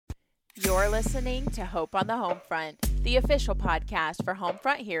You're listening to Hope on the Homefront, the official podcast for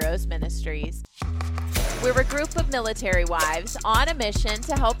Homefront Heroes Ministries. We're a group of military wives on a mission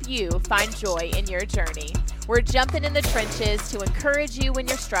to help you find joy in your journey. We're jumping in the trenches to encourage you when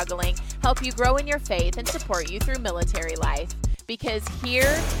you're struggling, help you grow in your faith, and support you through military life. Because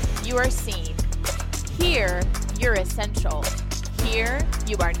here, you are seen. Here, you're essential. Here,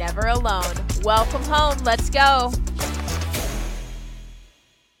 you are never alone. Welcome home. Let's go.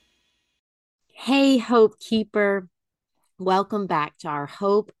 Hey, Hope Keeper. Welcome back to our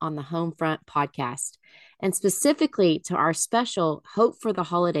Hope on the Homefront podcast, and specifically to our special Hope for the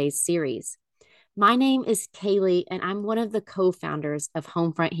Holidays series. My name is Kaylee, and I'm one of the co-founders of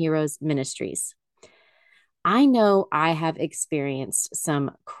Homefront Heroes Ministries. I know I have experienced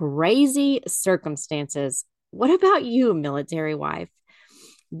some crazy circumstances. What about you, military wife?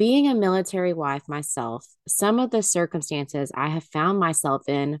 Being a military wife myself, some of the circumstances I have found myself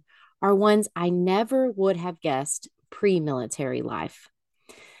in are ones I never would have guessed pre-military life.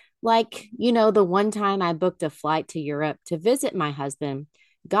 Like, the one time I booked a flight to Europe to visit my husband,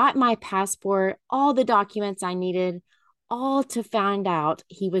 got my passport, all the documents I needed, all to find out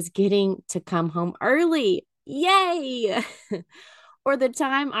he was getting to come home early. Yay! Or the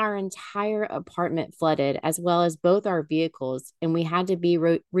time our entire apartment flooded, as well as both our vehicles, and we had to be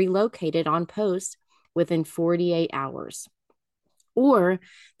relocated on post within 48 hours. Or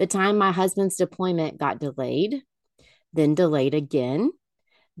the time my husband's deployment got delayed, then delayed again,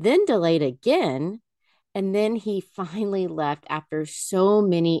 and then he finally left after so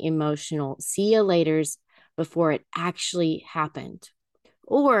many emotional see you laters before it actually happened.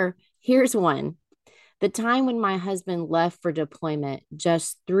 Or here's one. The time when my husband left for deployment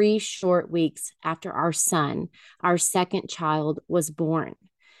just 3 short weeks after our son, our second child, was born.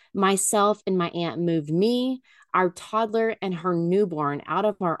 Myself and my aunt moved me, our toddler, and her newborn out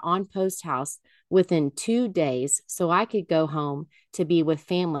of our on-post house within 2 days so I could go home to be with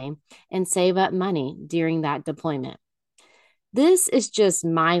family and save up money during that deployment. This is just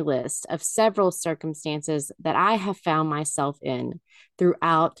my list of several circumstances that I have found myself in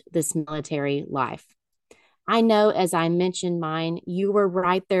throughout this military life. I know as I mentioned mine, you were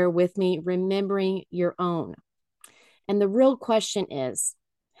right there with me, remembering your own. And the real question is,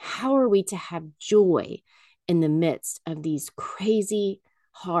 how are we to have joy in the midst of these crazy,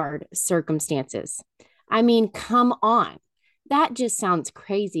 hard circumstances? I mean, come on. That just sounds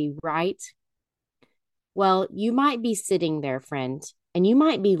crazy, right? Well, you might be sitting there, friend, and you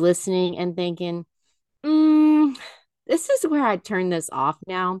might be listening and thinking, this is where I turn this off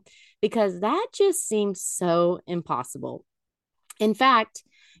now, because that just seems so impossible. In fact,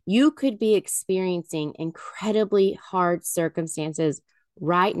 you could be experiencing incredibly hard circumstances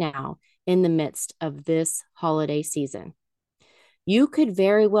right now in the midst of this holiday season. You could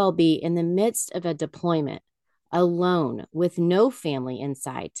very well be in the midst of a deployment, alone with no family in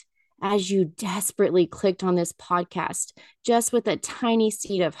sight, as you desperately clicked on this podcast just with a tiny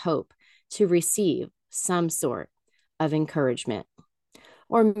seed of hope to receive some sort of encouragement.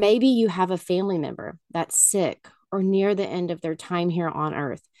 Or maybe you have a family member that's sick or near the end of their time here on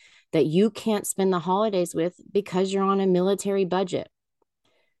earth that you can't spend the holidays with because you're on a military budget.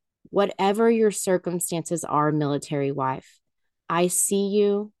 Whatever your circumstances are, military wife, I see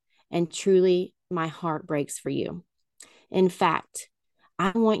you, and truly my heart breaks for you. In fact,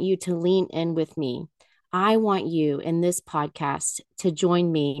 I want you to lean in with me. I want you in this podcast to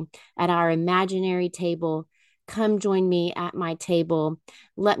join me at our imaginary table. Come join me at my table.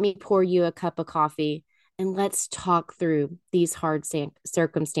 Let me pour you a cup of coffee, and let's talk through these hard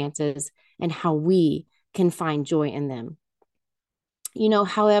circumstances and how we can find joy in them.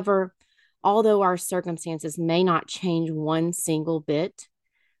 However, although our circumstances may not change one single bit,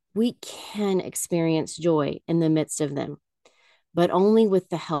 we can experience joy in the midst of them, but only with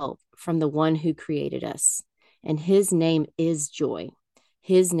the help from the one who created us. And his name is joy.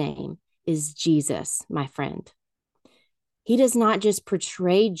 His name is Jesus, my friend. He does not just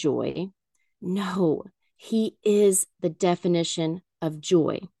portray joy. No, he is the definition of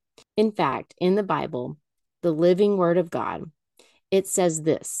joy. In fact, in the Bible, the living word of God, it says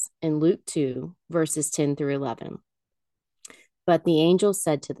this in Luke 2, verses 10 through 11. But the angel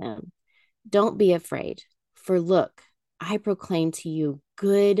said to them, "Don't be afraid, for look, I proclaim to you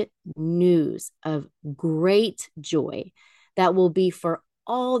good news of great joy that will be for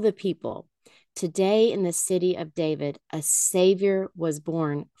all the people. Today in the city of David, a Savior was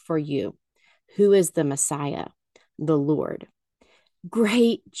born for you, who is the Messiah, the Lord."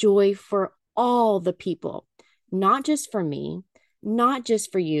 Great joy for all the people, not just for me, not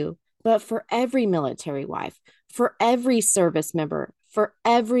just for you, but for every military wife, for every service member, for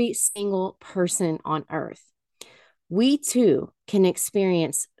every single person on earth. We too can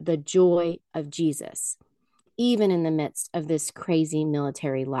experience the joy of Jesus, even in the midst of this crazy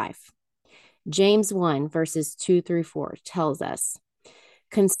military life. James 1, verses 2 through 4 tells us,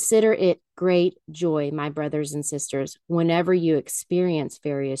 "Consider it great joy, my brothers and sisters, whenever you experience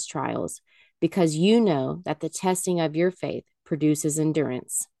various trials, because you know that the testing of your faith produces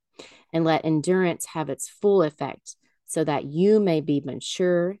endurance. And let endurance have its full effect, so that you may be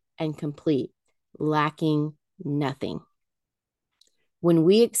mature and complete, lacking nothing." When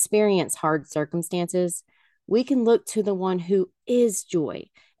we experience hard circumstances, we can look to the one who is joy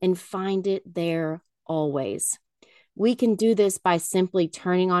and find it there always. We can do this by simply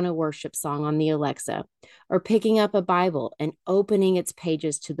turning on a worship song on the Alexa, or picking up a Bible and opening its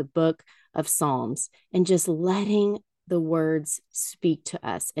pages to the book of Psalms and just letting the words speak to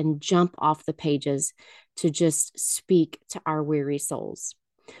us and jump off the pages to just speak to our weary souls.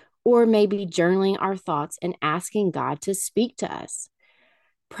 Or maybe journaling our thoughts and asking God to speak to us.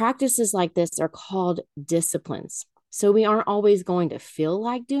 Practices like this are called disciplines. So we aren't always going to feel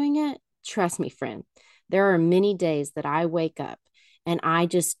like doing it. Trust me, friend. There are many days that I wake up and I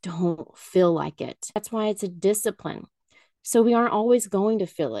just don't feel like it. That's why it's a discipline. So we aren't always going to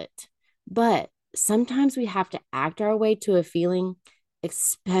feel it. But sometimes we have to act our way to a feeling,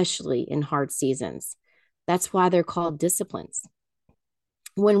 especially in hard seasons. That's why they're called disciplines.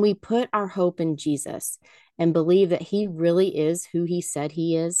 When we put our hope in Jesus and believe that he really is who he said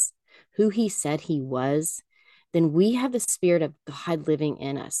he is, who he said he was, then we have the Spirit of God living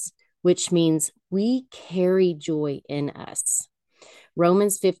in us, which means we carry joy in us.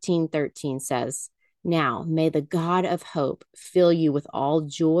 Romans 15:13 says, "Now may the God of hope fill you with all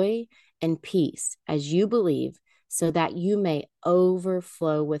joy and peace as you believe, so that you may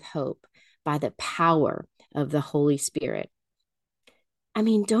overflow with hope by the power of the Holy Spirit." I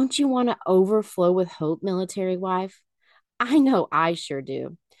mean, don't you want to overflow with hope, military wife? I know I sure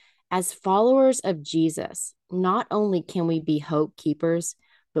do. As followers of Jesus, not only can we be hope keepers,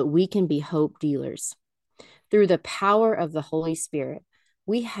 but we can be hope dealers. Through the power of the Holy Spirit,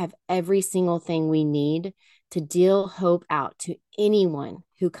 we have every single thing we need to deal hope out to anyone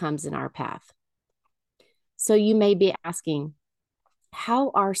who comes in our path. So you may be asking, how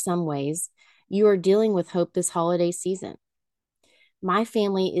are some ways you are dealing with hope this holiday season? My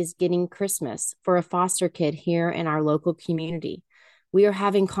family is getting Christmas for a foster kid here in our local community. We are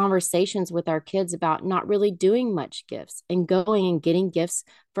having conversations with our kids about not really doing much gifts and going and getting gifts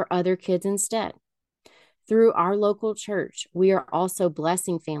for other kids instead. Through our local church, we are also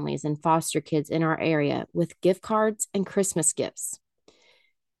blessing families and foster kids in our area with gift cards and Christmas gifts.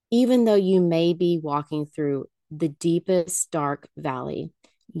 Even though you may be walking through the deepest dark valley,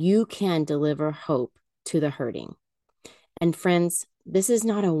 you can deliver hope to the hurting. And friends, this is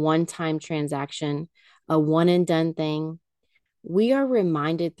not a one-time transaction, a one and done thing. We are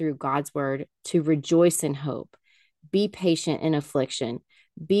reminded through God's word to rejoice in hope, be patient in affliction,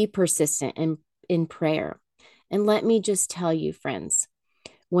 be persistent in prayer. And let me just tell you, friends,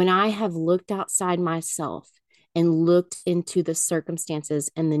 when I have looked outside myself and looked into the circumstances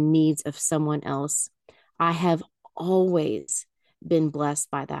and the needs of someone else, I have always been blessed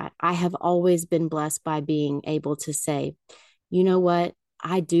by that. I have always been blessed by being able to say, you know what?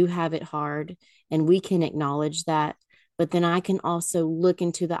 I do have it hard, and we can acknowledge that. But then I can also look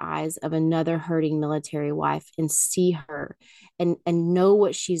into the eyes of another hurting military wife and see her and know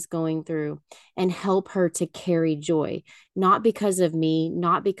what she's going through and help her to carry joy, not because of me,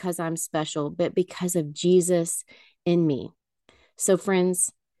 not because I'm special, but because of Jesus in me. So,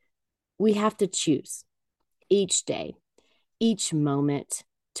 friends, we have to choose each day, each moment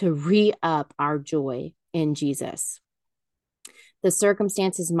to re-up our joy in Jesus. The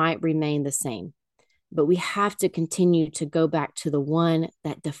circumstances might remain the same, but we have to continue to go back to the one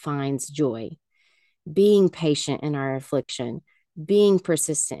that defines joy, being patient in our affliction, being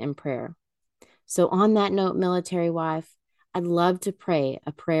persistent in prayer. So on that note, military wife, I'd love to pray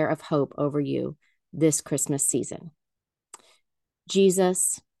a prayer of hope over you this Christmas season.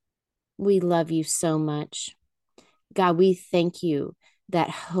 Jesus, we love you so much. God, we thank you that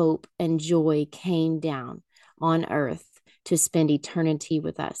hope and joy came down on earth to spend eternity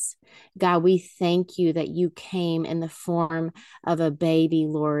with us. God, we thank you that you came in the form of a baby,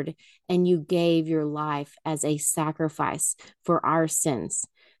 Lord, and you gave your life as a sacrifice for our sins.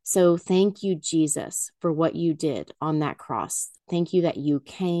 So thank you, Jesus, for what you did on that cross. Thank you that you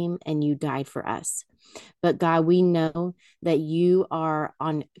came and you died for us. But God, we know that you are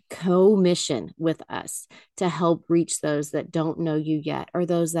on co-mission with us to help reach those that don't know you yet or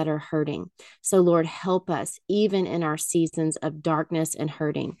those that are hurting. So Lord, help us even in our seasons of darkness and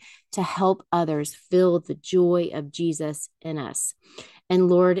hurting to help others feel the joy of Jesus in us. And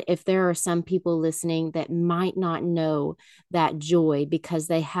Lord, if there are some people listening that might not know that joy because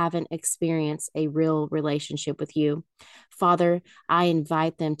they haven't experienced a real relationship with you, Father, I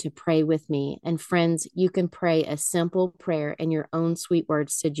invite them to pray with me. And friends, you can pray a simple prayer in your own sweet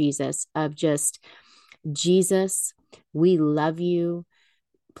words to Jesus of just, Jesus, we love you.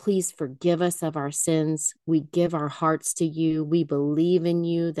 Please forgive us of our sins. We give our hearts to you. We believe in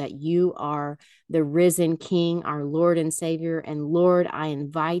you, that you are the risen King, our Lord and Savior. And Lord, I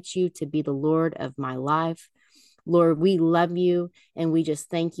invite you to be the Lord of my life. Lord, we love you, and we just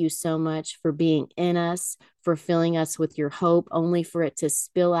thank you so much for being in us, for filling us with your hope, only for it to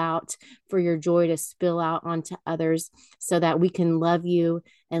spill out, for your joy to spill out onto others so that we can love you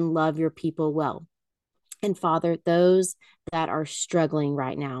and love your people well. And Father, those that are struggling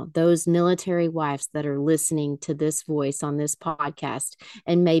right now, those military wives that are listening to this voice on this podcast,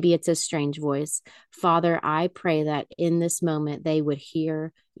 and maybe it's a strange voice, Father, I pray that in this moment they would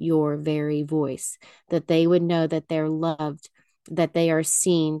hear your very voice, that they would know that they're loved, that they are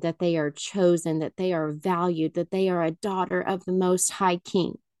seen, that they are chosen, that they are valued, that they are a daughter of the Most High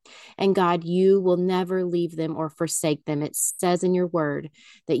King. And God, you will never leave them or forsake them. It says in your word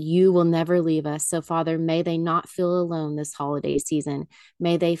that you will never leave us. So, Father, may they not feel alone this holiday season.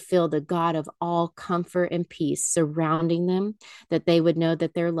 May they feel the God of all comfort and peace surrounding them, that they would know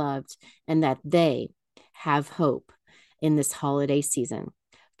that they're loved and that they have hope in this holiday season.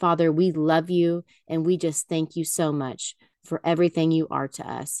 Father, we love you, and we just thank you so much for everything you are to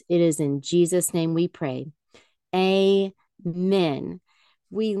us. It is in Jesus' name we pray. Amen.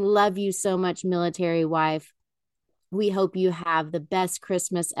 We love you so much, military wife. We hope you have the best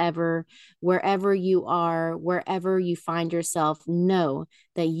Christmas ever. Wherever you are, wherever you find yourself, know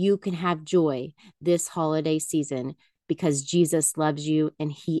that you can have joy this holiday season because Jesus loves you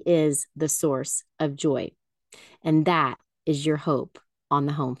and he is the source of joy. And that is your hope on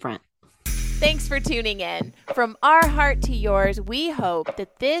the home front. Thanks for tuning in. From our heart to yours, we hope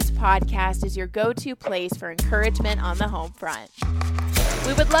that this podcast is your go-to place for encouragement on the home front.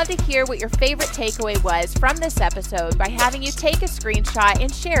 We would love to hear what your favorite takeaway was from this episode by having you take a screenshot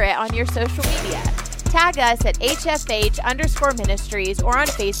and share it on your social media. Tag us at HFH_ministries or on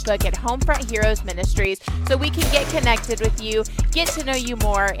Facebook at Homefront Heroes Ministries so we can get connected with you, get to know you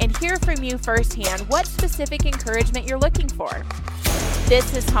more, and hear from you firsthand what specific encouragement you're looking for.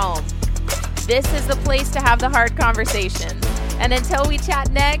 This is home. This is the place to have the hard conversations. And until we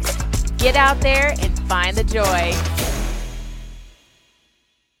chat next, get out there and find the joy.